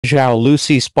Zhao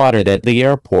Lusi spotted at the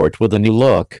airport with a new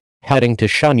look, heading to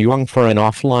Shenyang for an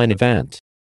offline event.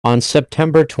 On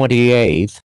September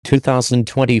 28,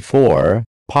 2024,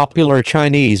 popular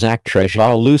Chinese actress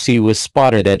Zhao Lusi was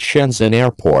spotted at Shenzhen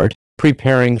Airport,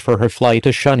 preparing for her flight to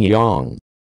Shenyang.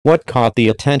 What caught the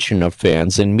attention of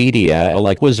fans and media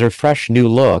alike was her fresh new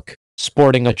look,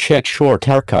 sporting a chic short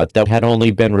haircut that had only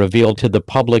been revealed to the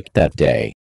public that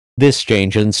day. This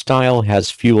change in style has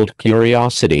fueled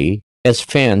curiosity, as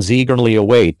fans eagerly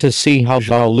await to see how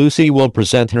Zhao Lusi will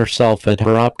present herself at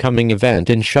her upcoming event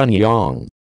in Shenyang.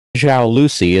 Zhao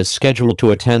Lusi is scheduled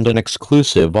to attend an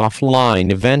exclusive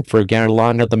offline event for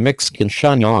Garlana the Mix in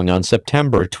Shenyang on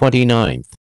September 29.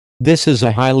 This is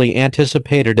a highly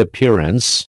anticipated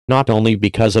appearance, not only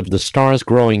because of the star's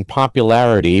growing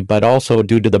popularity but also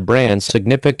due to the brand's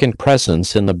significant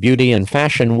presence in the beauty and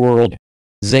fashion world.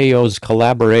 Zhao's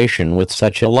collaboration with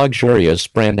such a luxurious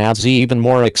brand adds even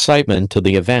more excitement to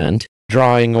the event,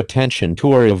 drawing attention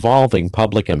to her evolving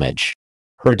public image.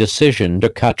 Her decision to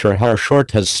cut her hair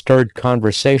short has stirred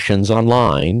conversations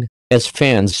online, as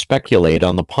fans speculate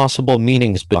on the possible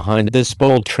meanings behind this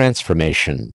bold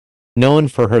transformation. Known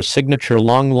for her signature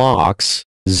long locks,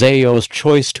 Zhao's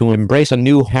choice to embrace a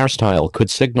new hairstyle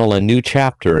could signal a new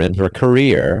chapter in her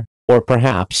career, or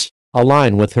perhaps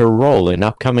align with her role in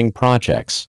upcoming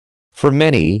projects. For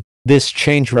many, this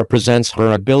change represents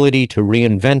her ability to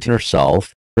reinvent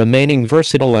herself, remaining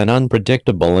versatile and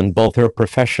unpredictable in both her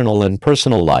professional and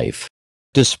personal life.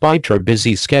 Despite her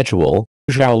busy schedule,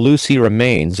 Zhao Lusi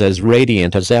remains as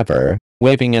radiant as ever,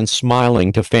 waving and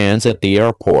smiling to fans at the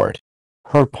airport.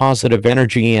 Her positive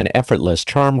energy and effortless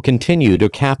charm continue to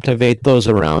captivate those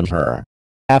around her.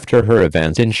 After her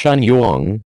event in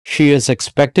Shenyang, she is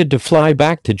expected to fly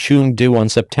back to Chengdu on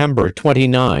September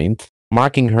 29,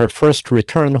 marking her first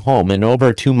return home in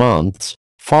over 2 months,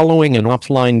 following an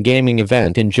offline gaming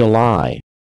event in July.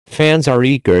 Fans are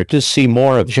eager to see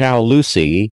more of Zhao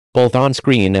Lusi, both on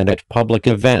screen and at public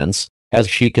events, as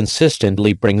she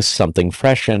consistently brings something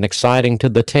fresh and exciting to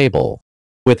the table.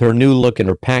 With her new look and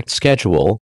her packed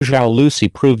schedule, Zhao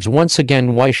Lusi proves once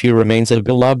again why she remains a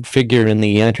beloved figure in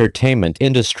the entertainment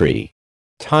industry.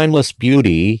 Timeless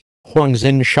beauty, Huang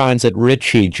Xin shines at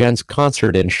Richie Zhen's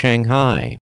concert in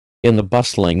Shanghai. In the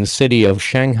bustling city of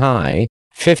Shanghai,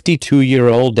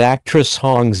 52-year-old actress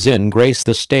Huang Xin graced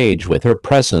the stage with her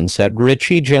presence at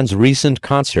Richie Zhen's recent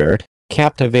concert,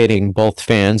 captivating both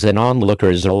fans and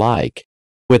onlookers alike.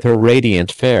 With her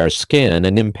radiant fair skin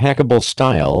and impeccable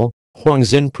style, Huang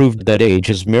Xin proved that age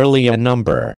is merely a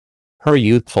number. Her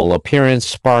youthful appearance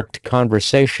sparked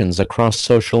conversations across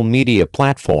social media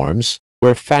platforms,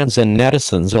 where fans and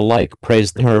netizens alike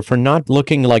praised her for not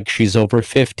looking like she's over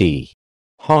 50.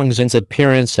 Huang Xin's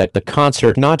appearance at the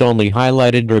concert not only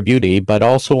highlighted her beauty but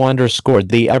also underscored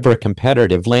the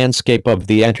ever-competitive landscape of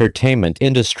the entertainment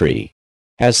industry.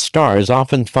 As stars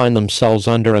often find themselves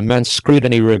under immense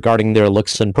scrutiny regarding their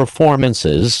looks and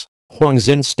performances, Huang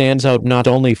Xin stands out not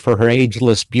only for her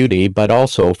ageless beauty but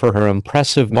also for her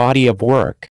impressive body of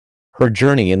work. Her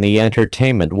journey in the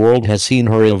entertainment world has seen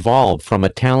her evolve from a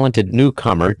talented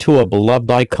newcomer to a beloved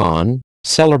icon,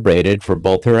 celebrated for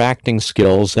both her acting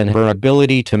skills and her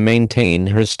ability to maintain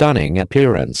her stunning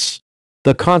appearance.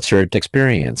 The concert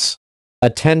experience.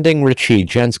 Attending Richie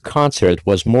Zhen's concert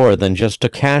was more than just a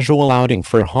casual outing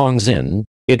for Huang Xin,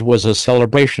 it was a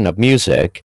celebration of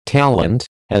music, talent,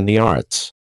 and the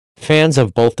arts. Fans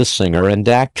of both the singer and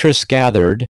actress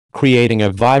gathered, creating a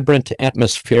vibrant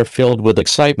atmosphere filled with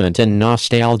excitement and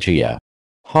nostalgia.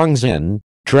 Huang Xin,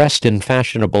 dressed in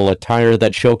fashionable attire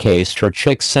that showcased her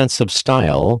chic sense of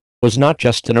style, was not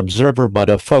just an observer but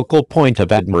a focal point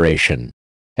of admiration.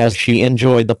 As she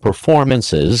enjoyed the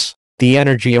performances, the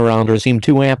energy around her seemed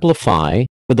to amplify,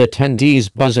 with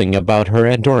attendees buzzing about her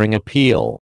enduring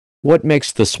appeal. What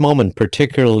makes this moment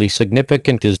particularly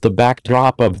significant is the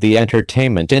backdrop of the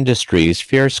entertainment industry's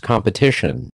fierce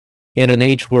competition. In an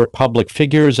age where public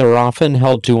figures are often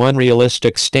held to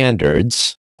unrealistic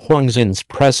standards, Huang Xin's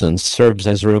presence serves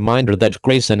as a reminder that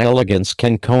grace and elegance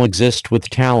can coexist with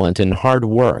talent and hard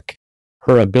work.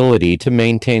 Her ability to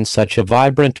maintain such a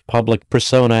vibrant public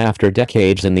persona after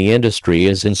decades in the industry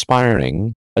is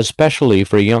inspiring, especially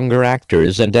for younger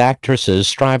actors and actresses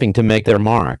striving to make their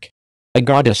mark. A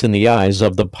goddess in the eyes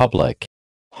of the public.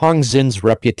 Huang Xin's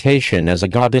reputation as a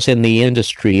goddess in the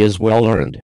industry is well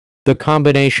earned. The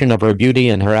combination of her beauty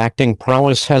and her acting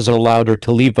prowess has allowed her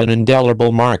to leave an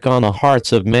indelible mark on the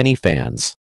hearts of many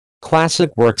fans.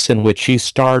 Classic works in which she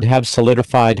starred have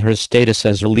solidified her status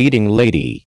as a leading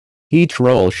lady. Each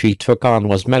role she took on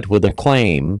was met with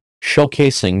acclaim,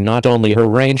 showcasing not only her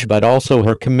range but also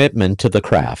her commitment to the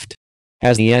craft.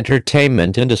 As the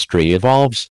entertainment industry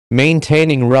evolves,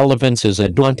 maintaining relevance is a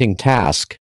daunting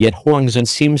task, yet Huang Xin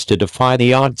seems to defy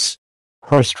the odds.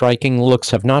 Her striking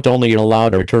looks have not only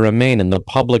allowed her to remain in the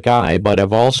public eye but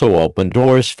have also opened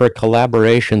doors for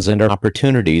collaborations and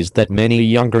opportunities that many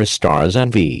younger stars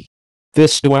envy.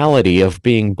 This duality of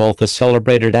being both a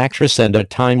celebrated actress and a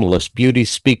timeless beauty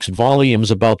speaks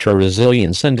volumes about her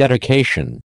resilience and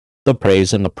dedication. The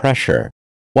praise and the pressure.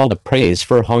 While the praise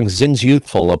for Huang Xin's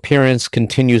youthful appearance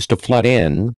continues to flood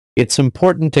in, it's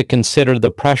important to consider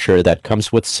the pressure that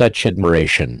comes with such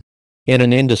admiration. In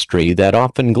an industry that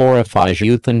often glorifies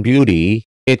youth and beauty,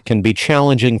 it can be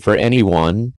challenging for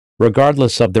anyone,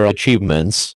 regardless of their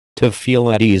achievements, to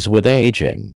feel at ease with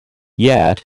aging.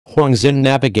 Yet, Huang Xin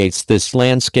navigates this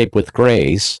landscape with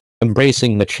grace,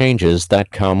 embracing the changes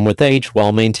that come with age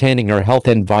while maintaining her health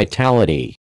and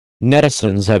vitality.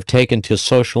 Netizens have taken to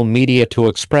social media to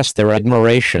express their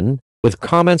admiration, with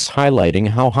comments highlighting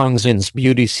how Huang Xin's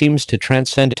beauty seems to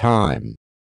transcend time.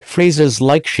 Phrases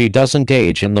like "she doesn't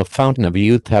age" and "the fountain of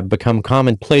youth" have become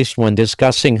commonplace when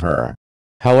discussing her.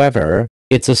 However,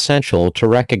 it's essential to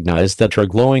recognize that her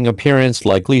glowing appearance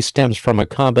likely stems from a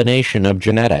combination of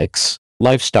genetics,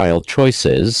 lifestyle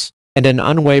choices, and an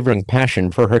unwavering passion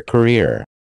for her career.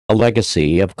 A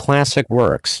legacy of classic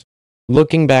works.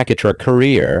 Looking back at her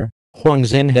career, Huang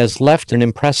Xin has left an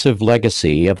impressive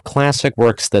legacy of classic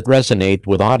works that resonate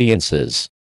with audiences.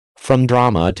 From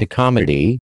drama to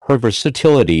comedy, her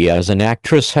versatility as an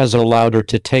actress has allowed her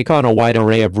to take on a wide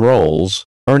array of roles,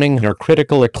 earning her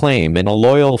critical acclaim and a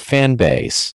loyal fan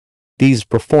base. These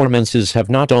performances have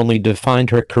not only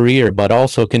defined her career but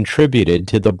also contributed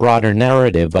to the broader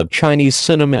narrative of Chinese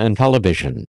cinema and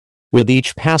television. With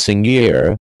each passing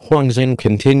year, Huang Xin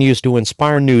continues to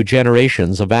inspire new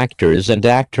generations of actors and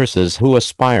actresses who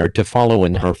aspire to follow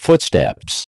in her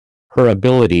footsteps. Her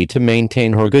ability to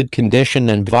maintain her good condition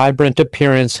and vibrant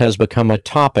appearance has become a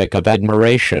topic of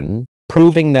admiration,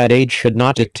 proving that age should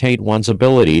not dictate one's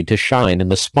ability to shine in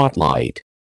the spotlight.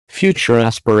 Future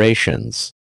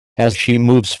aspirations. As she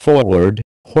moves forward,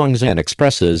 Huang Xin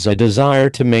expresses a desire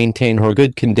to maintain her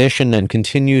good condition and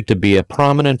continue to be a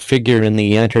prominent figure in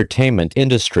the entertainment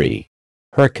industry.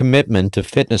 Her commitment to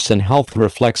fitness and health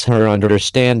reflects her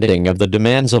understanding of the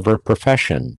demands of her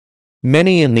profession.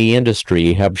 Many in the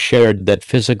industry have shared that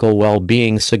physical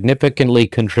well-being significantly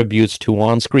contributes to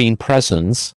on-screen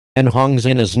presence, and Huang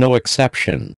Xin is no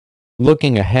exception.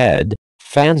 Looking ahead,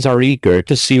 fans are eager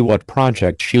to see what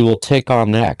project she will take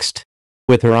on next.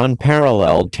 With her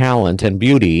unparalleled talent and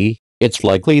beauty, it's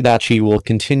likely that she will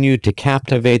continue to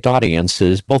captivate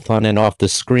audiences both on and off the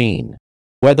screen.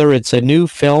 Whether it's a new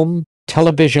film,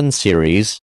 television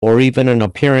series, or even an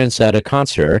appearance at a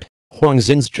concert, Huang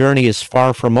Xin's journey is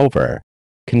far from over.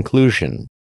 Conclusion.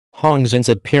 Huang Xin's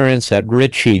appearance at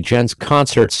Richie Zhen's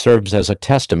concert serves as a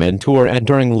testament to her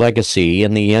enduring legacy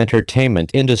in the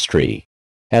entertainment industry.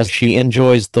 As she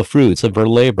enjoys the fruits of her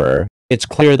labor, it's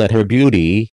clear that her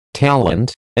beauty,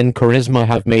 talent, and charisma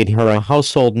have made her a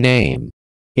household name.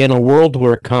 In a world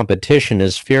where competition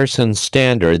is fierce and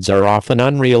standards are often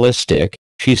unrealistic,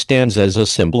 she stands as a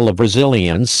symbol of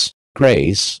resilience,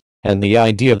 grace, and the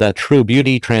idea that true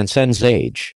beauty transcends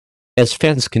age. As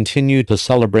fans continue to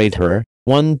celebrate her,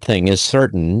 one thing is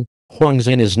certain: Huang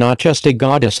Xin is not just a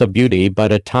goddess of beauty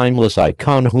but a timeless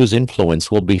icon whose influence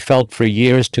will be felt for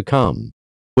years to come.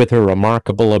 With her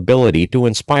remarkable ability to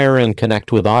inspire and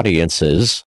connect with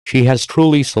audiences, she has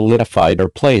truly solidified her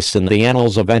place in the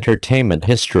annals of entertainment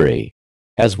history.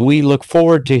 As we look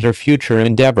forward to her future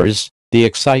endeavors, the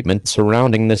excitement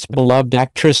surrounding this beloved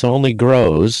actress only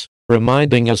grows,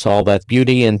 reminding us all that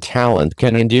beauty and talent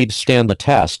can indeed stand the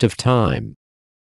test of time.